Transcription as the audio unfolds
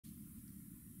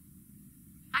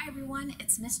Hi everyone,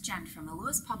 it's Miss Jen from the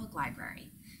Lewis Public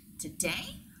Library.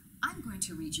 Today, I'm going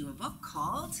to read you a book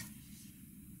called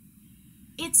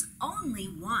It's Only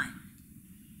One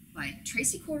by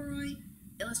Tracey Corderoy,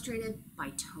 illustrated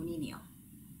by Tony Neal.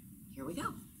 Here we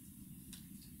go.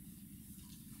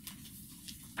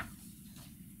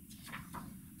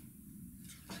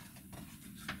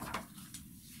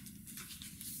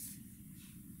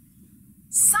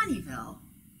 Sunnyville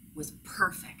was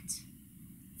perfect.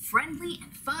 Friendly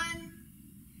and fun,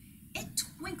 it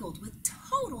twinkled with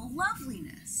total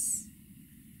loveliness.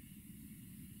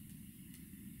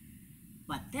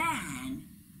 But then,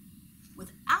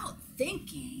 without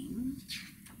thinking,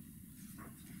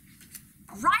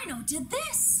 Rhino did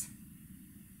this.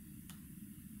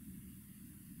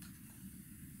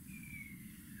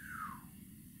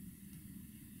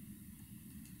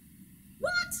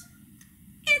 What?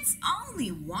 It's only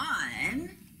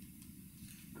one.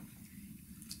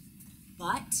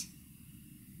 But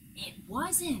it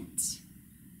wasn't.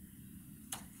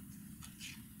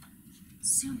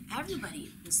 Soon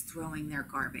everybody was throwing their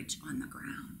garbage on the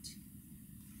ground.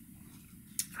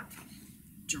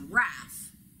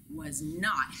 Giraffe was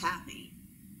not happy.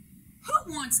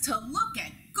 Who wants to look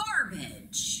at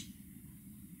garbage?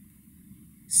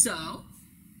 So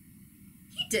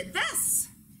he did this.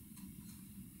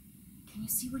 Can you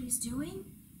see what he's doing?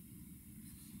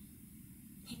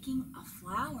 Picking a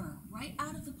flower right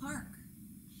out of the park.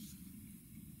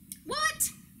 What?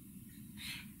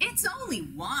 It's only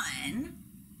one.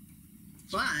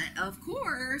 But, of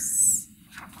course,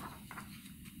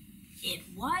 it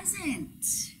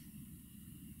wasn't.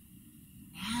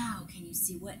 Now, can you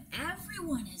see what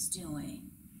everyone is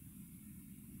doing?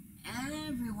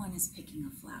 Everyone is picking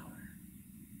a flower.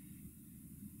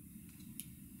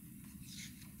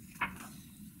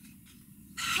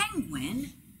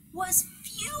 Penguin was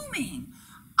fuming.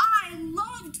 I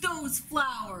loved those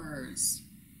flowers.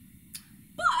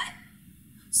 But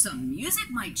some music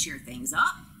might cheer things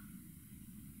up.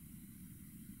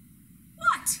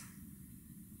 What?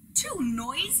 Too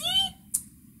noisy?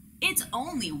 It's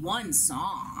only one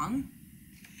song.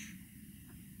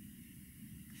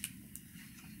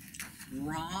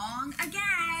 Wrong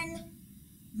again.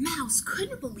 Mouse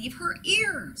couldn't believe her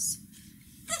ears.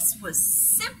 This was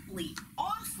simply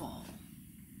awful.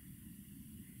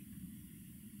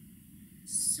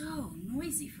 So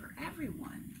noisy for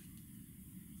everyone.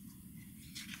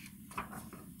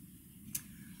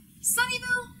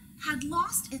 Sunnyville had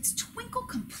lost its twinkle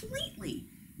completely.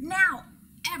 Now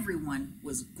everyone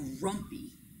was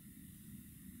grumpy.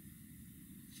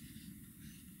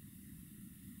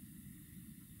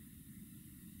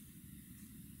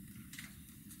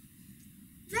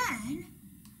 Then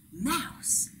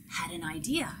Mouse had an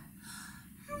idea.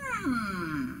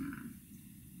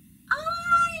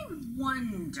 I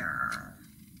wonder.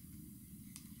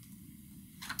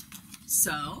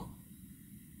 So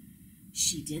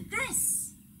she did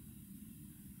this.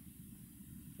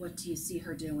 What do you see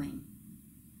her doing?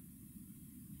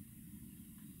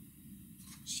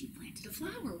 She planted a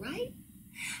flower, right?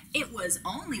 It was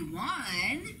only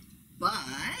one, but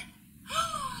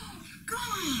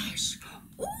gosh,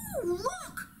 ooh,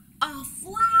 look, a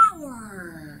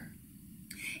flower.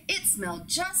 It smelled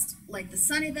just like the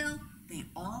Sunnyville they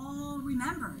all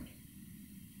remembered.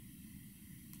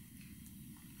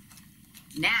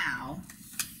 Now,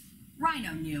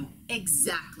 Rhino knew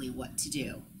exactly what to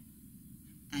do.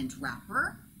 And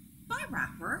wrapper by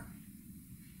wrapper,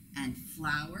 and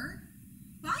flower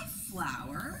by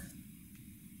flower,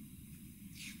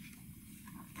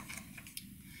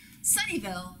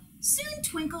 Sunnyville soon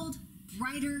twinkled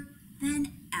brighter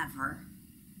than ever.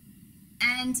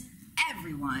 And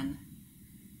everyone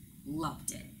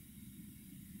loved it.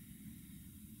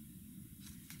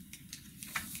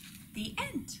 The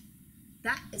end.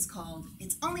 That is called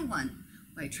It's Only One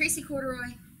by Tracey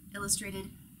Corderoy, illustrated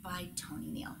by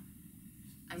Tony Neal.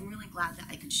 I'm really glad that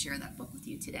I could share that book with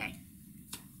you today.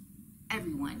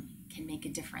 Everyone can make a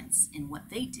difference in what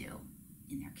they do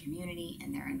in their community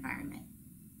and their environment.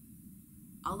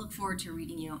 I'll look forward to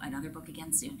reading you another book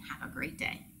again soon. Have a great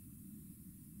day.